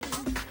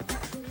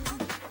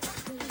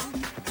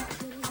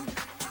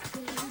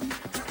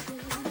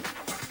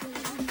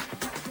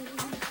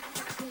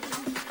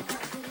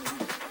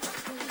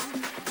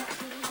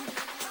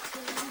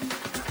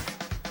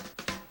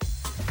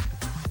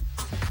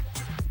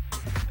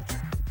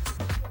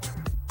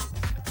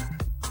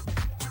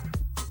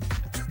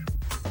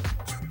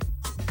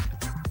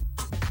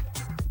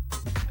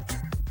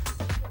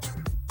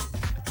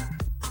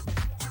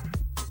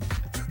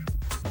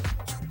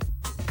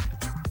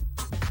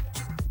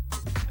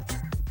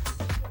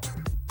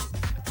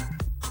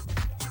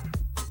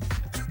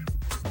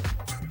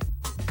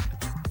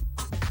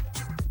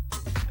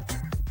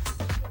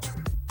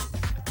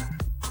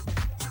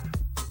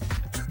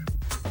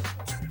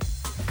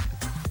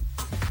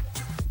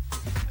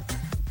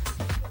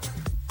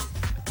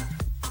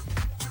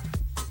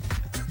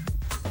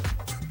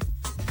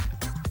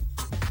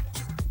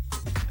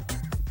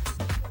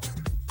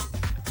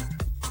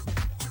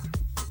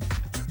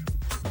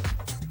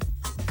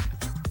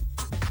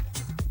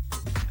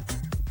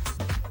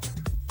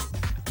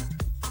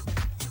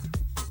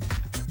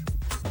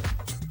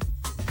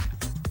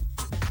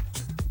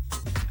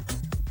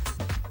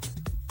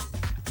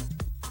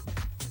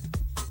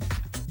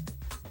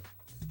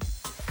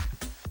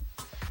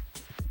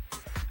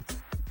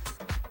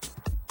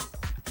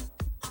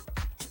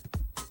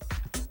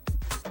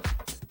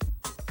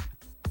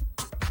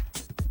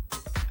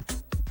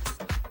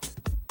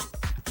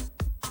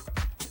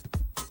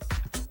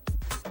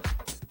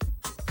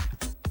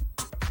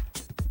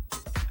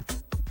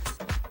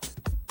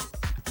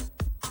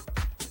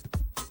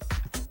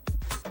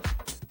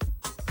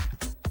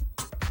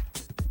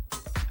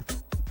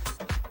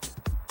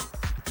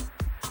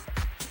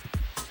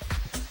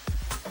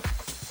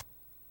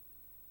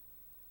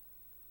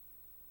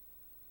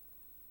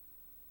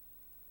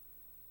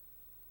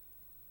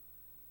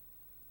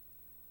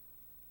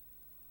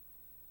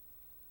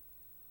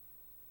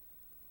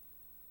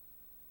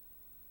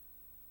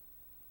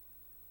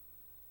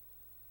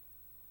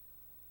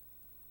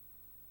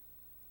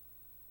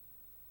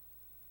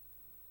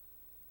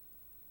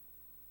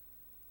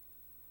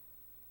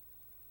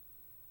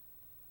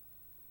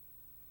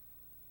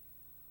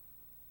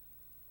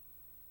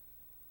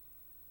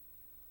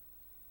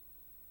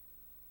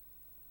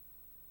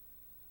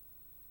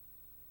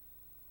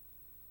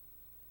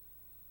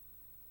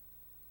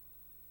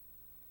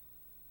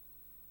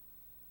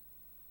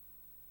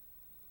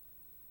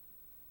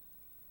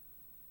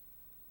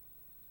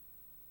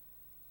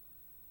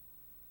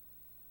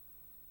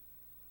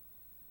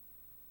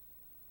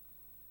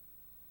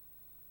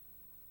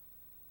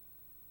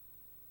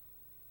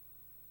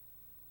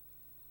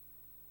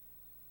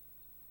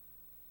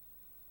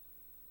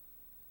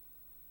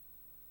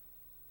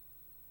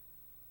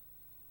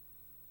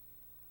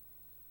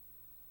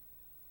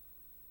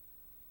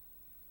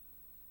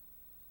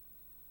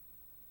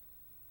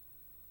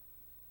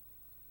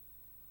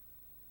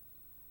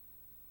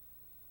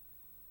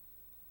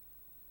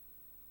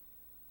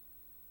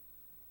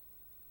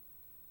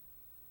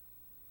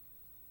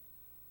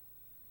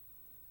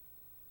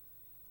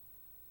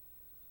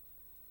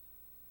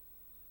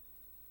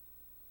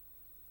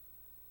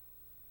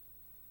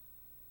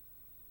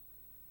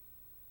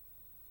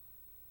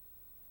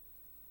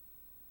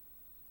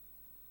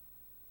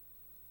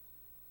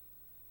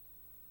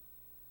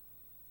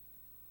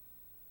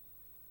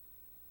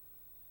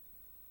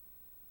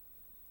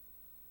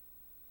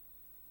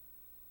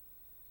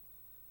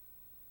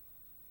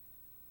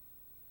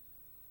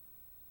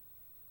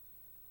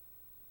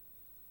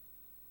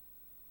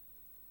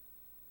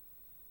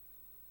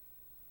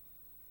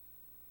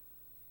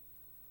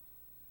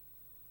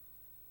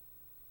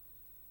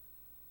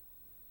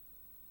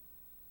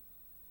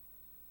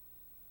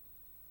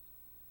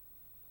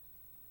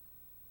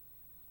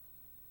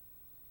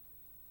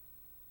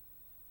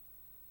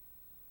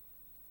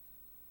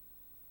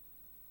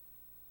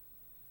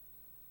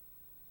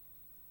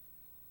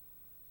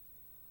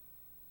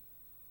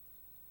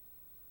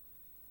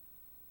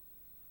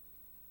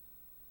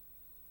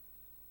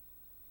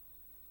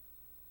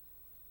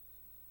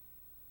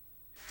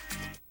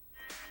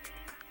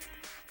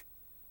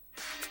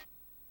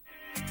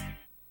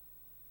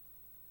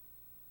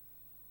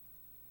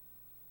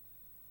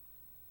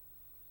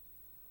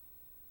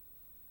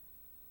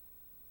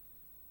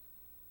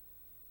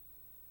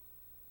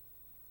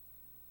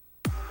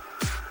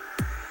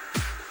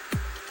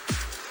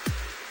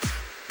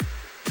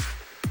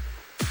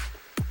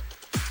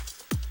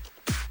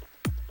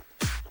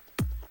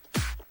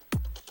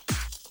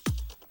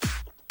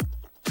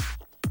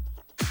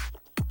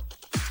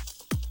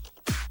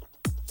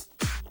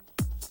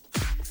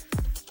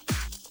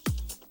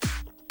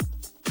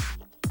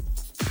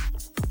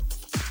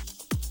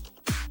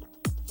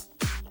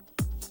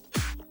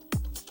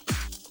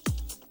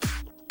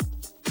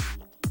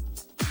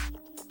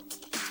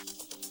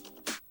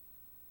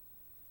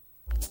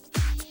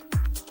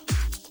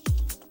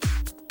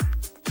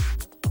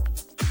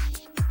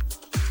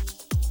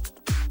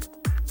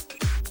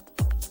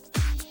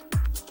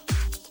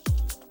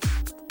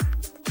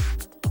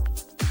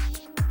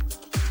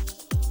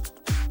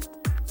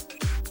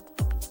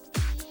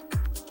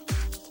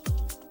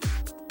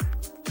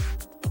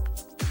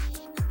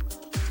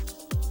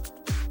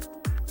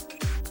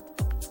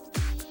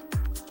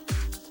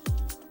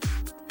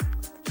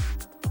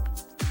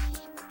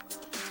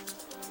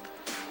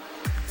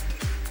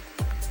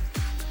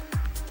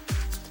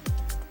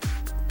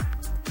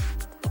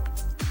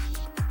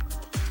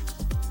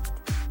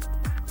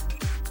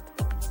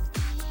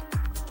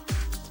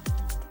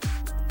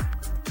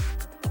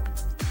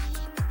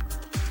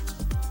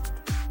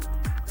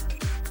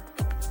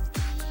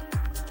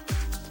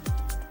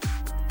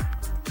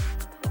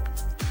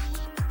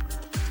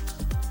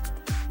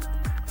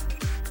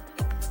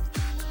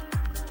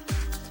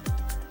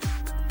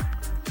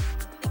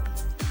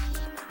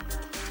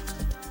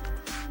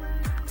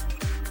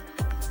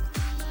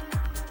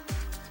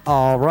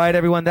All right,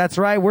 everyone, that's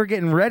right. We're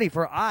getting ready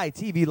for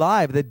ITV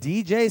Live, the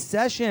DJ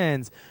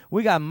sessions.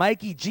 We got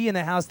Mikey G in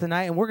the house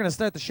tonight, and we're going to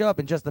start the show up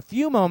in just a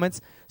few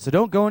moments, so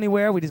don't go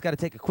anywhere. We just got to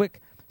take a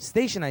quick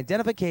station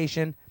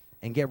identification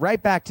and get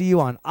right back to you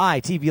on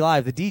ITV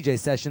Live, the DJ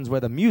sessions, where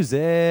the music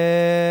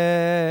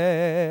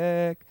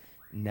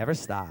never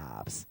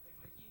stops.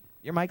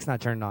 Your mic's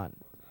not turned on.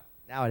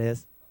 Now it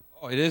is.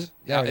 Oh, it is?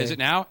 Yeah, Is it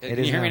now? Can you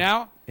is hear me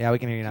now? Yeah, we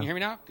can hear you now. Can you hear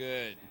me now?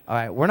 Good. All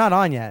right, we're not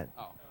on yet.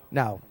 Oh.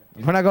 No,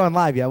 we're not going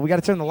live yet. We got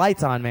to turn the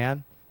lights on,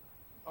 man.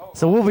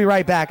 So we'll be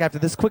right back after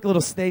this quick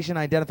little station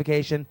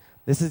identification.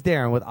 This is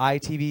Darren with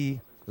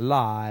ITV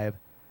Live,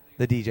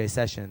 the DJ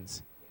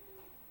sessions.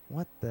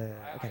 What the?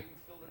 Okay.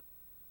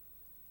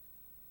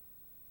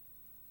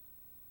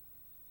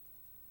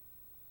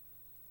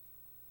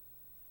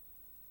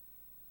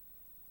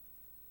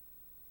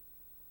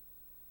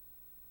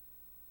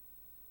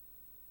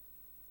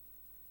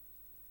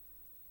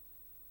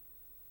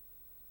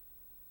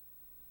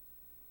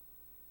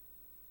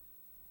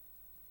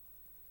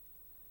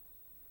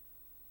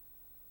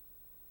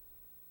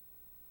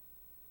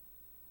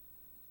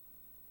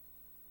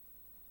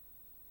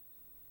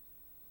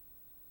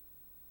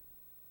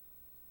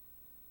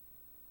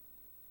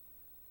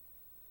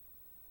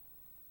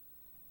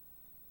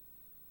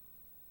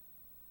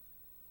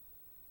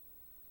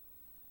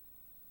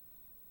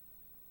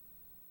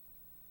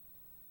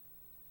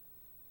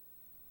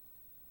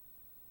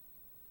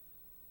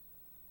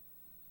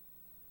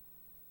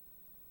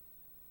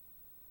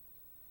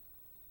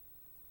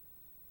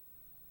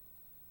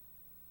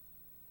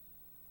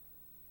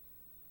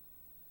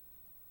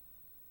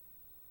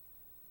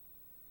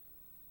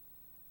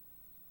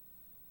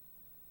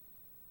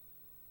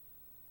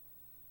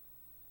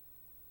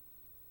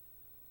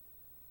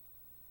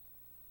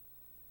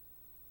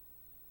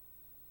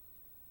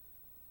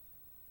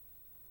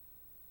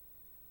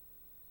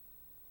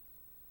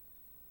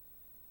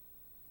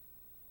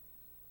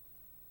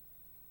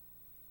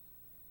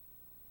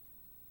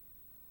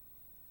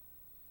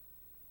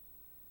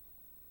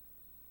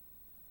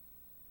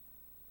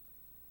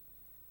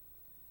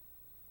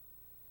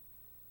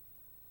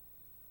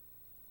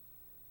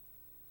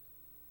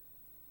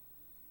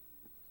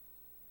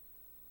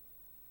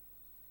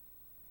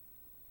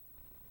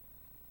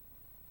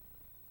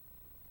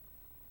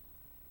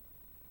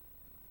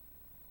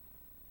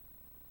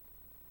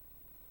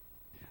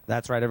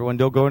 That's right, everyone.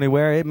 Don't go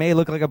anywhere. It may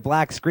look like a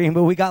black screen,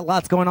 but we got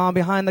lots going on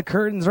behind the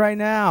curtains right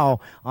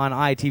now on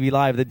ITV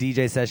Live, the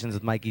DJ sessions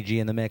with Mikey G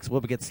in the mix. We'll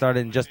get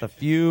started in just a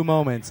few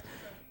moments.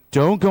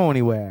 Don't go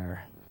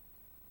anywhere.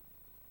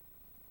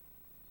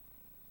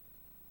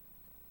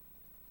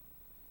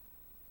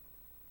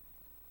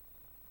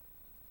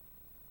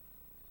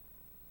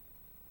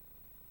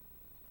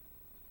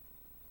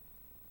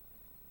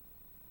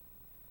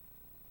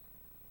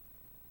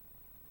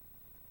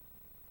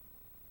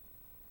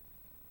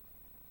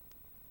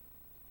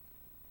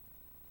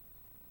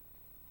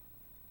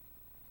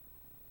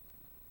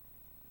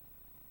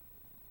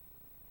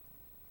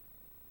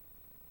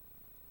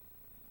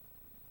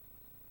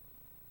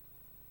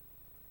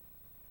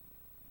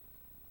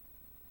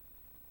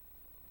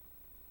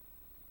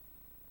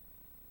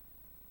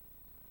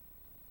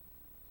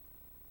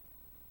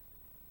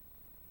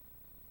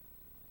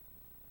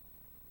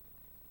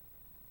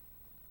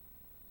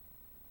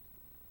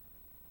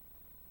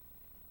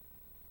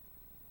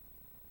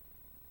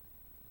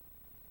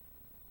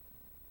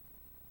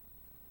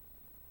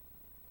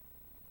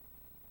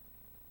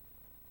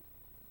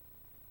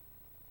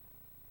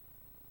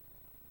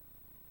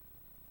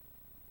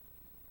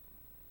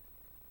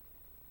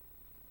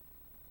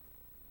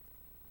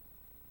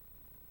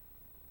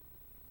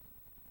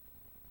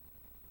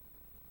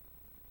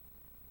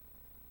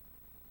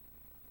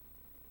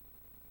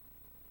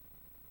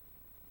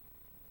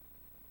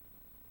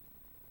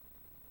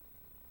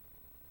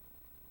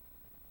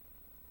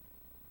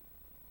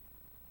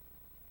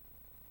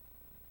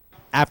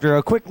 After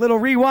a quick little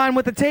rewind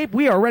with the tape,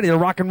 we are ready to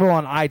rock and roll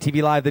on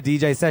ITV Live, the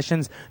DJ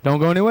sessions. Don't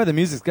go anywhere. The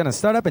music's going to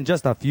start up in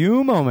just a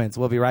few moments.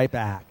 We'll be right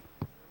back.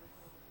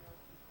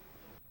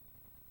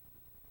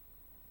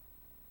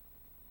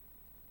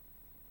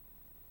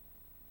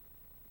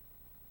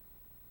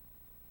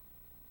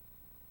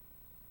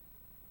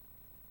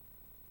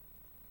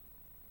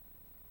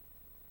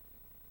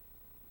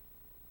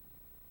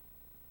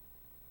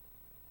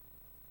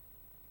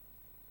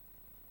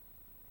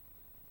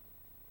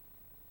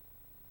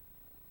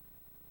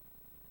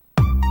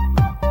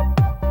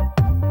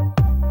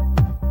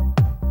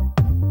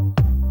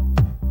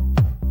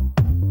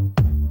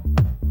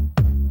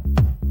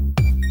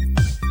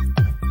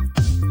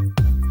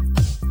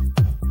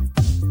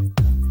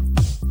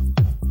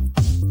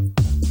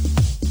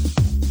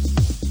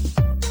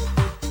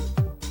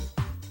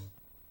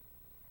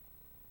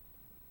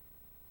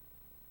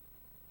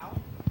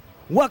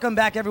 Welcome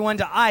back, everyone,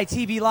 to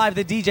ITV Live,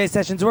 the DJ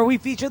sessions, where we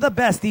feature the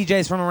best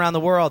DJs from around the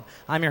world.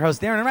 I'm your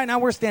host, Darren, and right now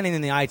we're standing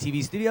in the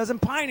ITV studios in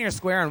Pioneer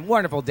Square in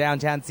wonderful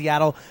downtown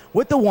Seattle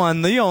with the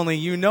one, the only,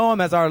 you know him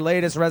as our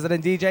latest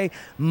resident DJ,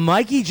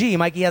 Mikey G.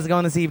 Mikey, how's it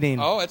going this evening?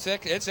 Oh, it's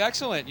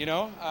excellent, you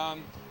know.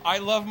 I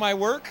love my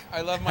work.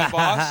 I love my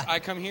boss. I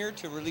come here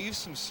to relieve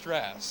some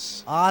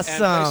stress.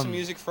 Awesome. And play some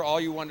music for all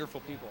you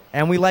wonderful people.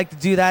 And we like to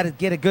do that,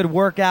 get a good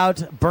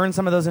workout, burn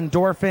some of those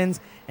endorphins,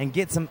 and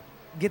get some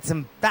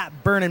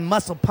fat-burning,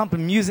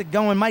 muscle-pumping music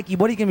going. Mikey,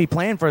 what are you going to be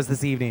playing for us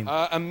this evening?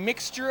 A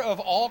mixture of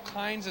all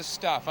kinds of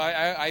stuff.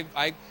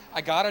 I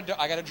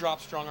gotta drop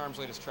Strong Arm's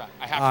latest track.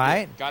 I have to. All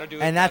right. Gotta do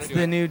it. And that's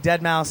the new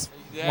Deadmau5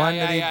 one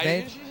that he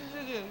made?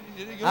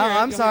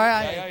 I'm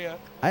sorry.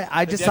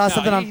 I just saw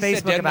something on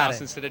Facebook about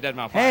it. Instead of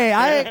Deadmau5. Hey,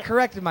 I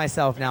corrected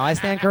myself now. I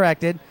stand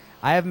corrected.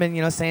 I haven't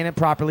been, saying it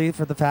properly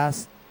for the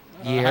past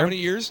year. How many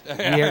years?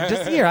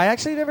 Just a year. I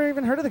actually never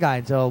even heard of the guy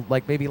until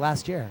maybe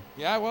last year.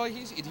 Yeah, well,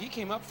 he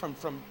came up from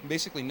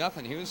basically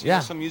nothing. He was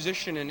some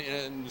musician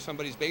in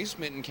somebody's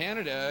basement in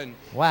Canada, and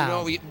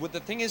wow. The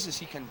thing is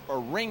he can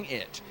ring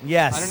it.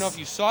 Yes. I don't know if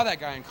you saw that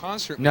guy in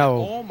concert.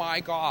 No. Oh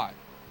my God.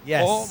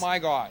 Yes. Oh my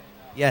God.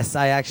 Yes,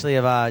 I actually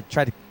have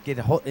tried to get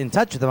in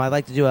touch with him. I'd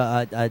like to do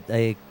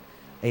a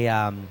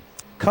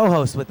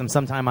co-host with him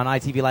sometime on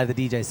ITV Live, the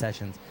DJ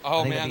sessions.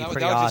 Oh, man, that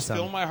would awesome. just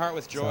fill my heart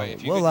with joy.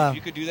 So if you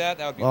could do that,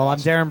 that would be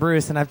awesome. I'm Darren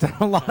Bruce, and I've done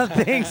a lot of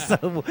things,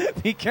 so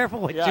be careful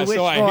what you wish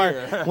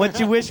for. What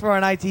you wish for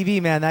on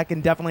ITV, man, that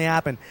can definitely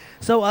happen.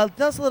 So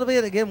tell us a little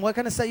bit, again, what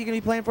kind of set you're going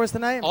to be playing for us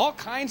tonight? All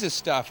kinds of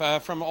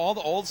stuff, from all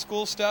the old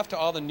school stuff to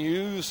all the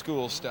new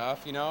school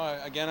stuff.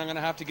 Again, I'm going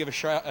to have to give a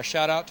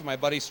shout-out to my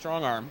buddy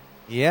Strong Arm.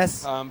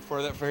 Yes.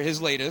 For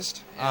his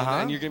latest,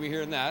 and you're going to be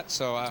hearing that.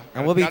 So,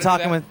 and we'll be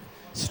talking with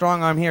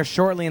Strong Arm here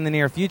shortly in the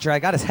near future. I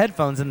got his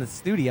headphones in the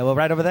studio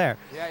right over there.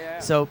 Yeah.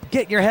 So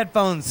get your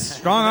headphones,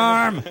 Strong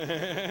Arm,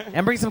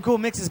 and bring some cool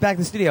mixes back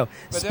to the studio.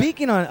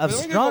 Speaking of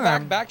Strong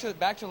Arm, back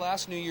to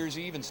last New Year's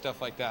Eve and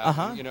stuff like that.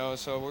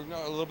 So we're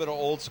a little bit of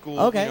old school.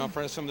 Okay.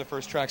 For some of the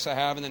first tracks I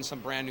have, and then some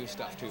brand new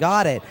stuff too.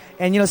 Got it.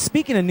 And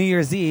speaking of New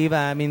Year's Eve,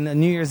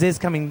 New Year's is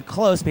coming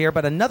close here,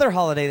 but another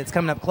holiday that's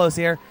coming up close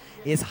here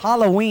is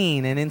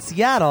Halloween. And in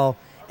Seattle,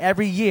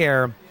 every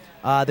year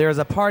there's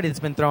a party that's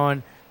been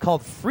thrown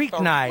called Freak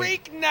Night.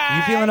 Freak Night!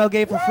 You feeling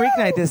okay for Freak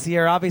Night this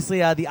year? Obviously,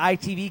 the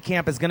ITV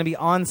camp is going to be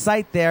on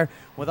site there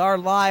with our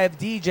live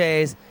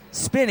DJs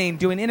spinning,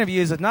 doing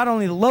interviews with not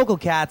only the local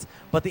cats,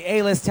 but the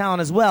A-list talent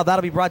as well.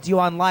 That'll be brought to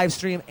you on live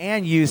stream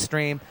and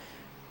Ustream.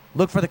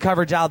 Look for the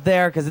coverage out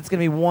there because it's going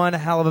to be one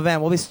hell of an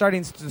event. We'll be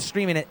starting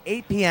streaming at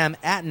 8 p.m.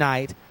 at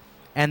night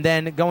and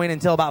then going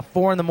until about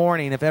 4 in the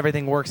morning if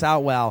everything works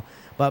out well.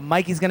 But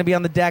Mikey's going to be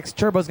on the decks.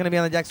 Turbo's going to be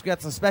on the decks. We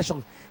got some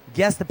special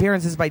guest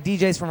appearances by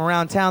DJs from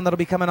around town that'll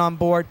be coming on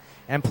board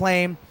and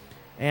playing.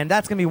 And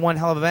that's going to be one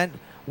hell of an event.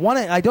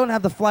 I don't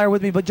have the flyer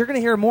with me, but you're going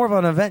to hear more of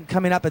an event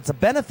coming up. It's a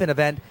benefit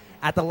event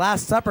at the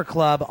Last Supper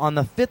Club on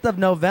the 5th of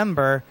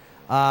November.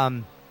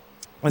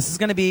 This is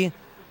going to be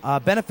a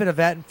benefit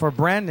event for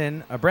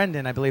Brendan, I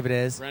believe it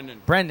is.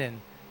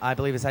 Brendan, I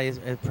believe is how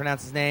you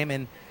pronounce his name.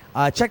 And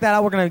check that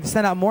out. We're going to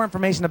send out more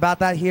information about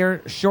that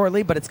here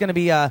shortly, but it's going to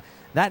be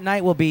that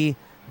night will be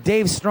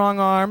Dave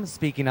Strongarm,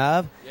 speaking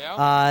of.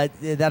 Yeah.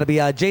 That'll be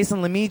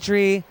Jason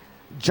Lemitri,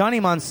 Johnny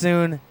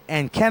Monsoon,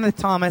 and Kenneth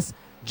Thomas.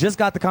 Just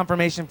got the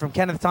confirmation from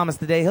Kenneth Thomas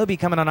today. He'll be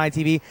coming on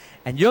ITV,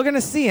 and you're going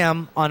to see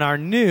him on our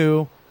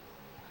new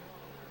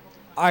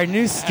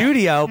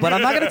studio, but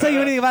I'm not going to tell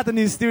you anything about the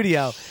new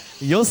studio.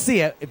 You'll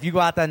see it if you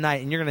go out that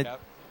night, and you're going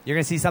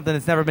to see something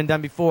that's never been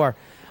done before.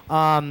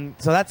 So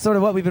that's sort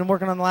of what we've been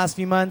working on the last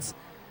few months.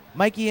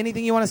 Mikey,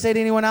 anything you want to say to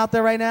anyone out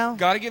there right now?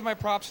 Got to give my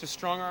props to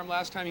Strong Arm.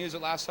 Last time he was at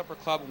Last Supper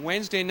Club,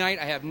 Wednesday night.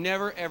 I have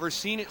never, ever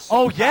seen it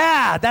so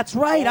packed. That's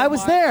right. I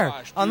was there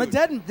on the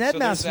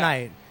Deadmau5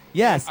 night.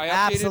 Yes,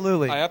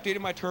 absolutely. I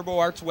updated my Turbo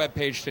Arts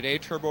webpage today,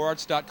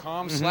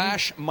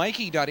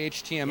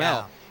 turboarts.com/mikey.html.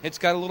 Yeah. It's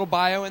got a little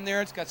bio in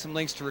there. It's got some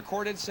links to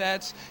recorded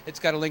sets. It's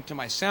got a link to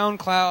my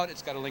SoundCloud.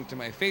 It's got a link to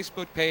my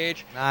Facebook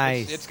page.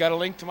 Nice. It's got a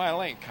link to my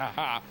link.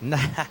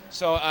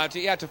 So,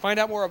 to find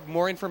out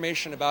more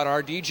information about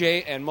our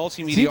DJ and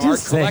multimedia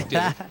art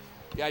collective.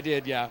 Yeah, I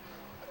did, yeah.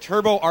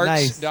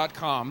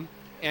 turboarts.com.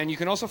 And you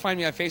can also find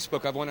me on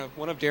Facebook. I'm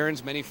one of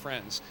Darren's many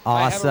friends.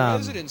 Awesome. I have a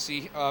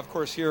residency, of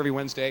course, here every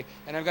Wednesday.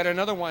 And I've got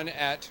another one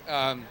at,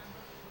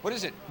 what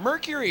is it?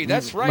 Mercury.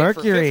 That's right.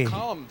 Mercury. For Fifth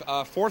Column.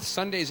 Fourth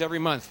Sundays every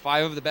month.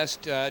 5 of the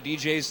best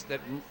DJs that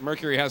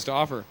Mercury has to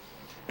offer.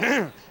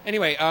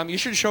 Anyway, you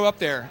should show up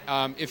there.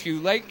 If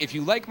you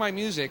like my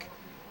music,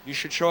 you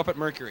should show up at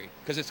Mercury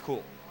because it's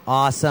cool.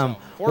 Awesome. So,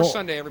 fourth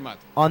Sunday every month.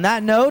 On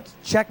that note,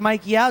 check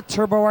Mikey out,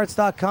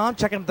 turboarts.com.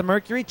 Check him at the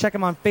Mercury. Check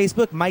him on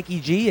Facebook,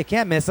 Mikey G. You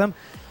can't miss him.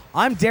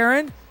 I'm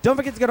Darren. Don't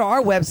forget to go to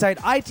our website,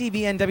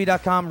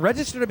 itvnw.com.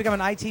 Register to become an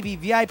ITV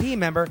VIP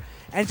member.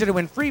 Enter to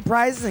win free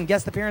prizes and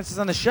guest appearances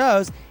on the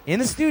shows in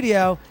the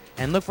studio.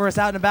 And look for us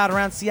out and about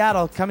around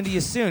Seattle coming to you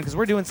soon because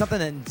we're doing something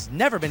that's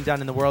never been done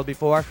in the world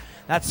before.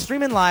 That's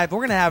streaming live. We're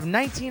going to have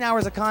 19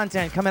 hours of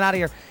content coming out of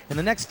here in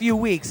the next few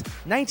weeks.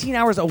 19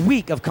 hours a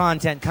week of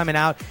content coming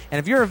out. And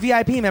if you're a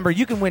VIP member,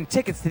 you can win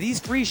tickets to these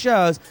free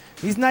shows,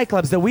 these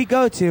nightclubs that we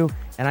go to,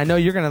 and I know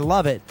you're going to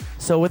love it.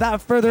 So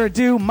without further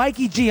ado,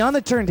 Mikey G on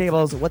the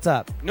turntables. What's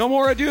up? No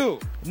more ado.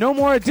 No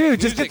more ado.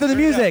 Just get to the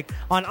turn it music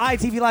on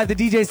ITV Live, the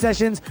DJ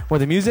sessions, where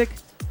the music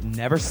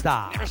never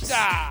stops. Never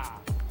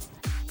stop.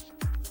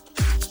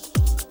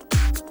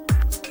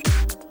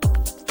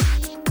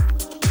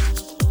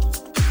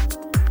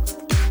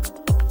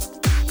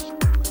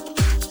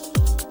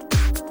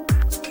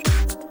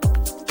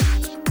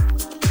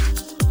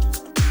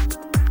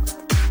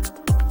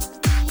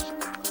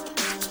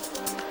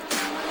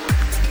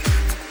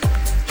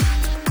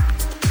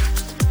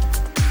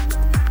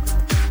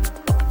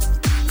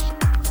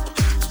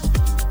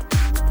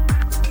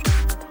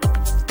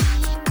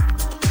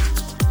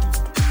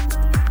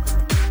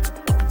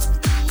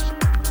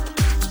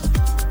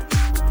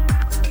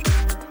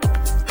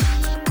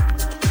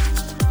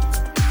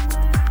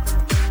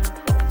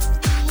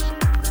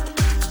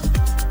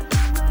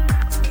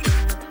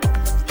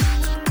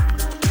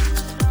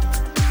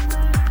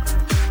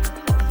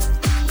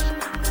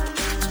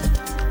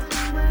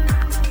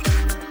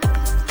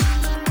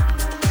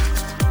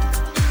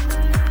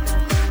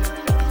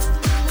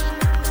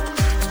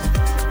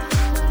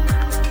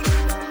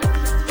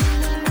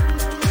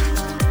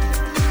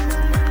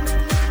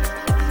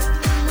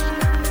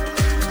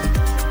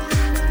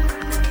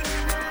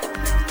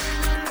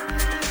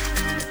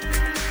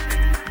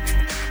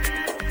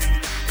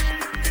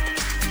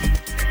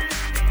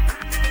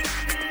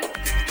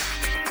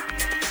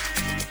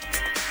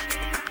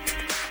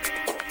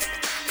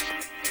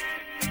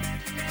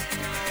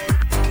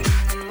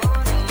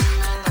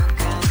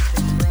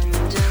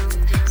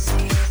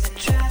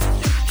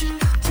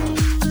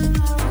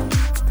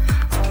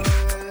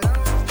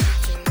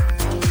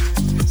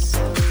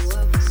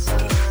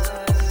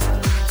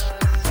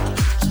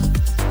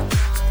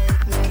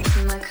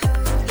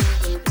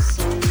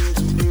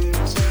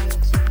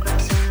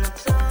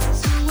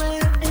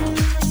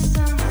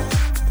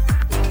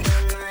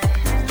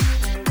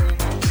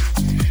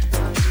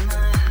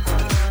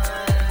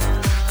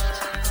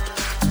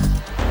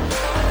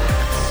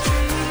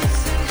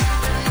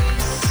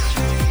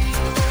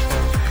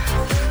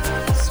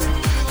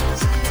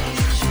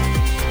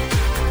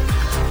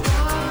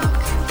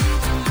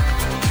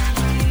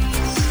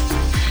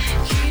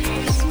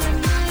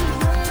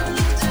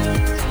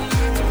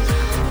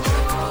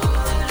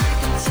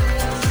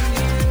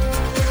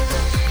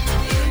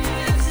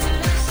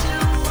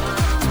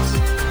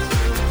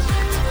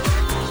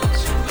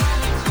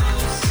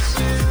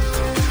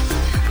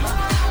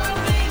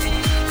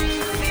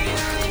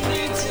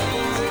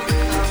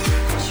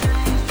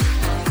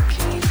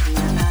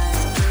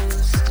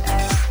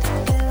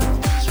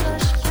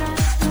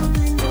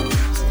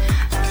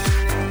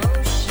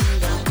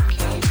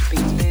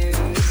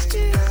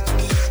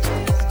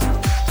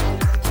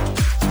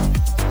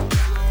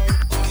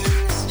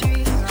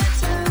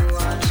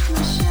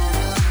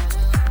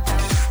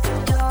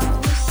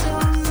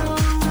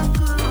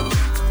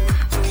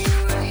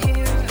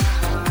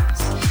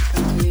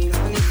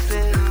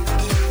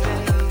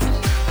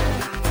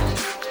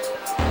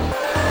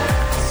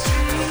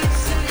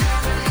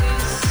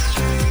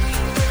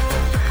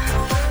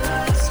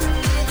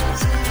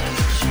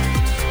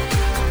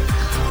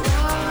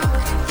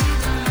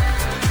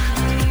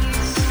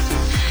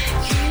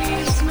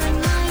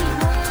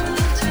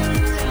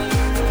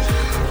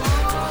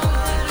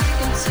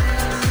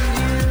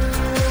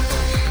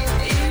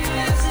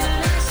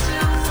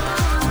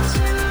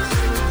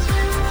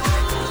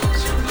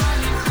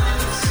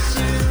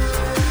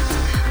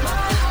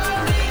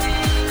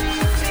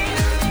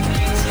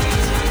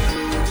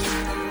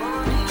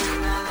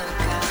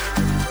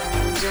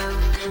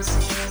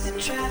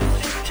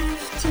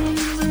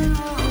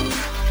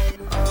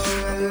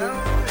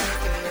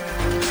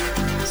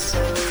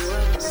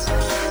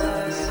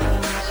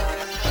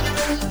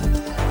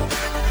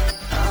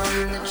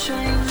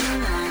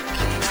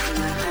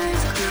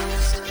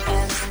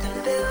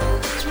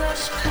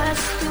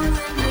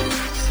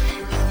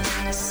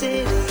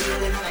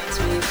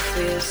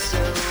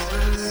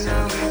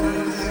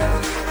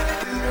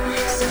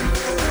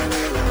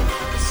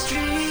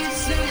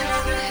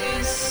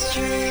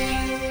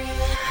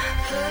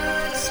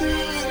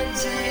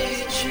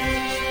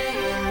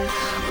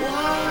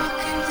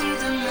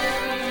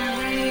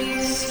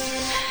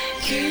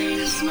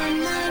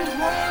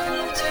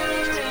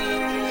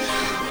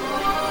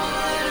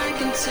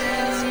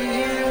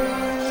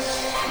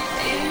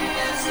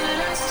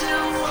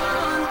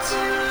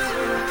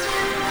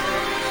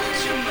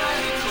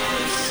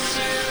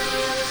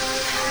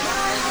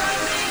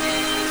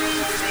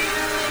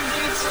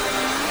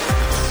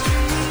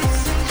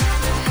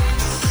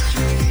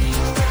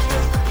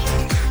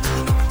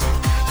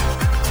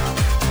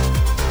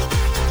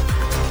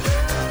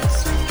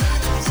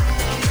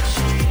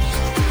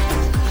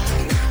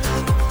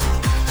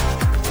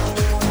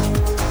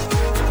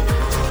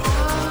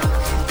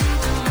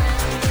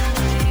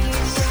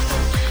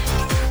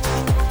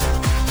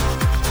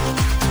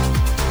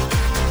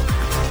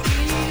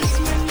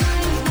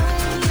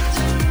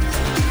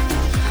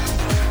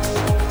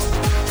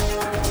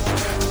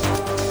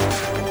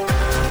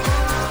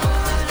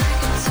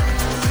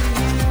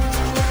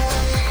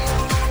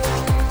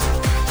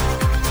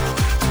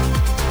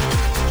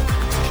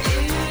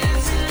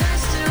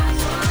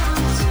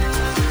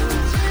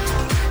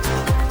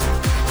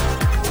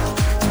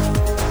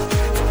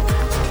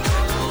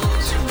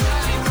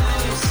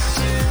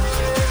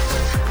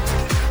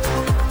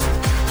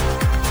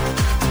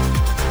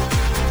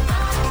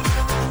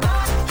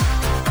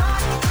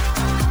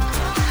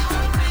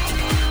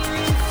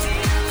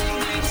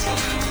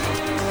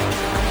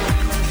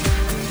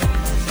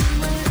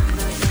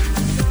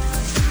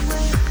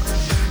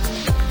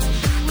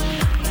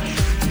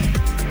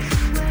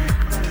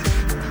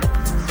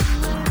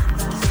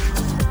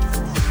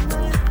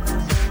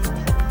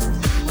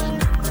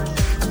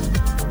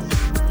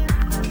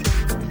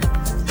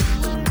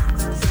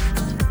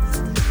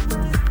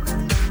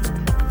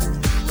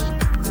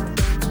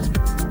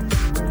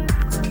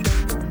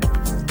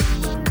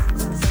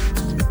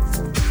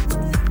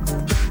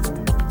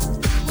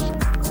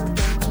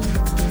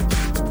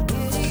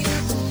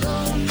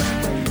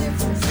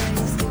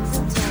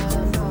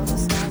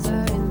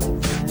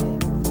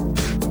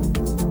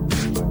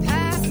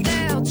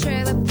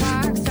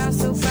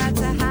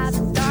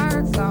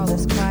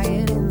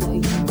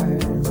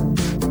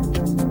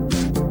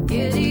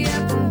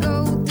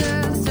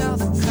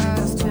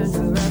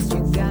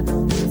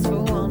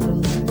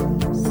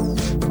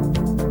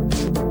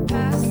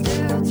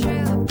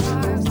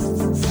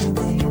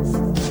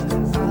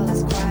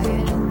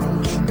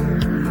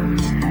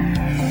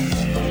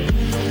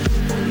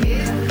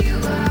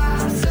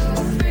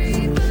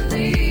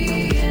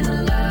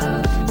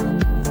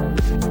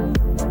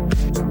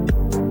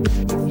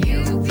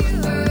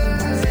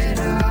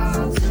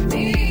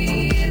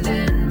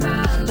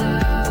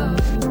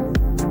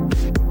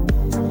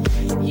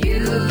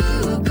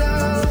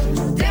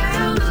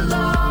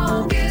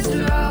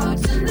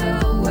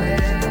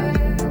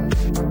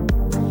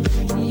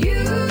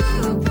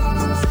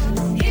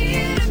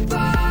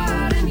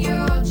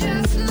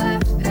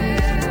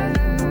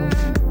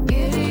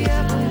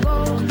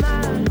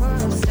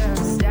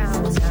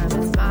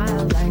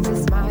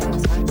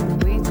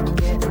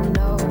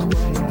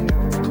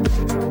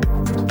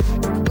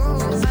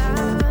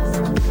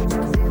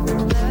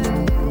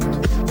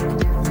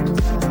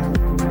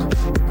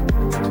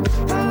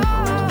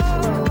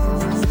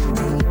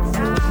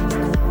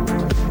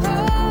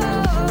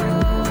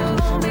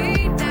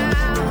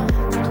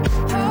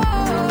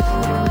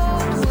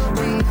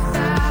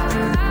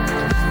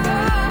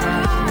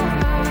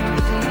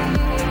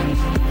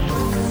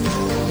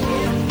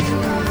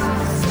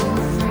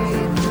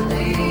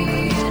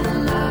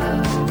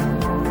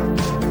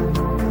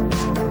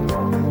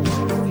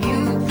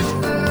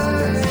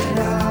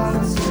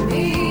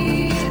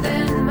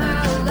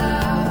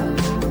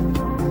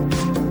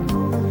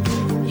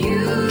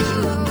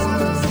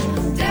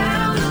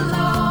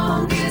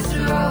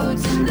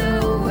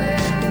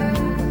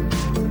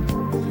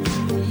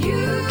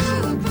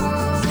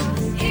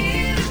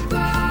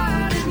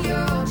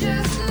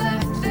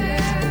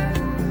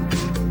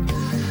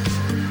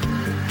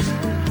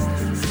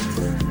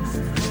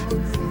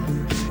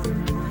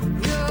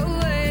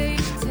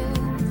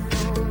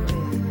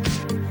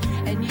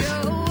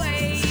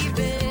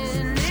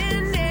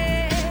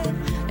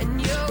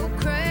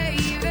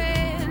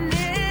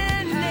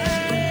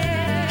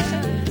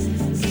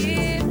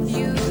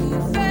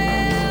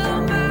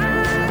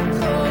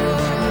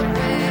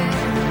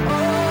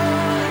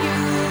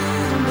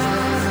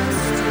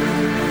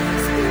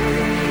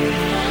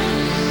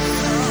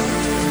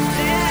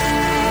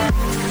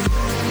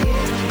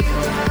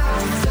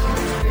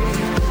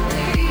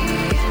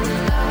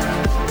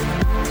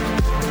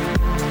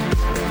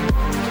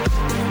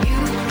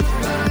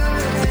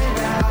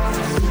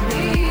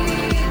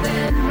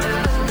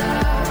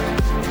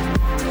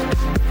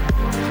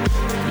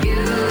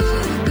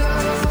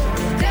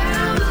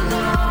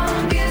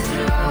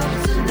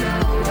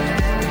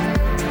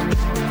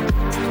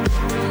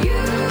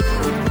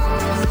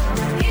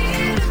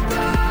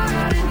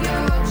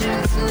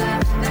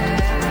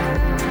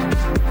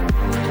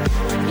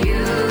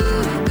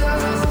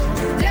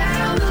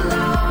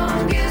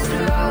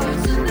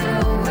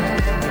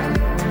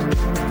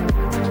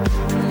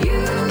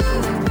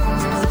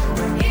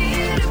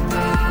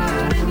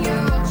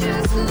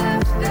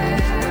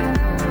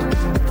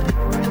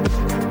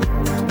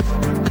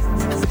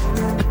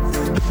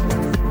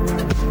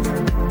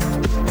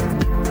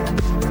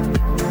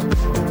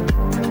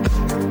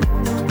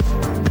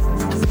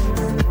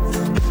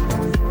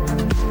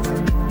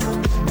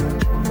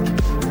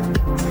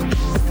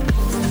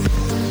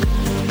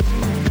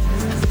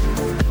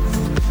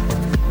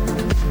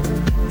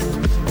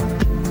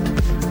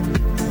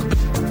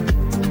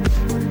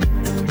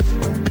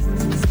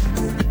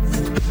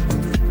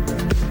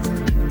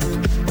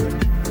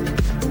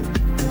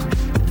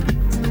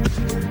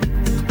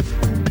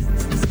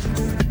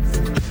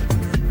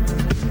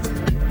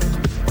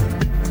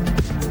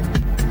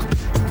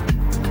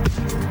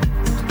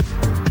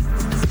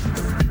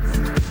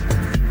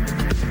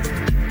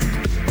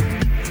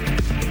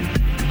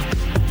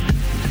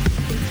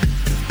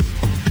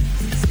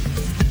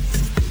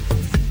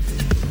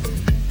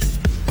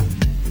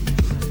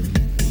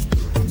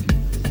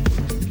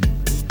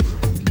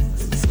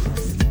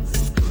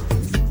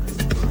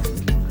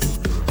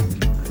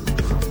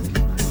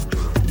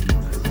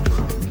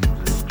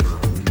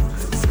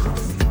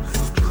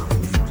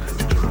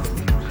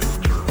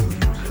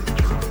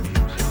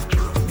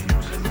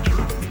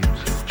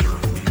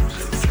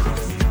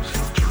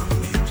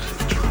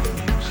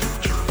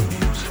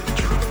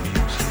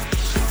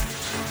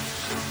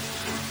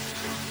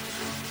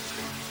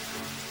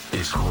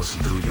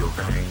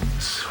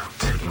 dance,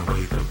 taking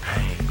away the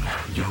pain.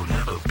 You'll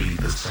never be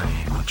the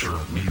same with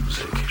drug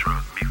music.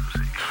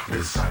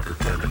 This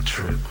psychedelic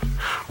trip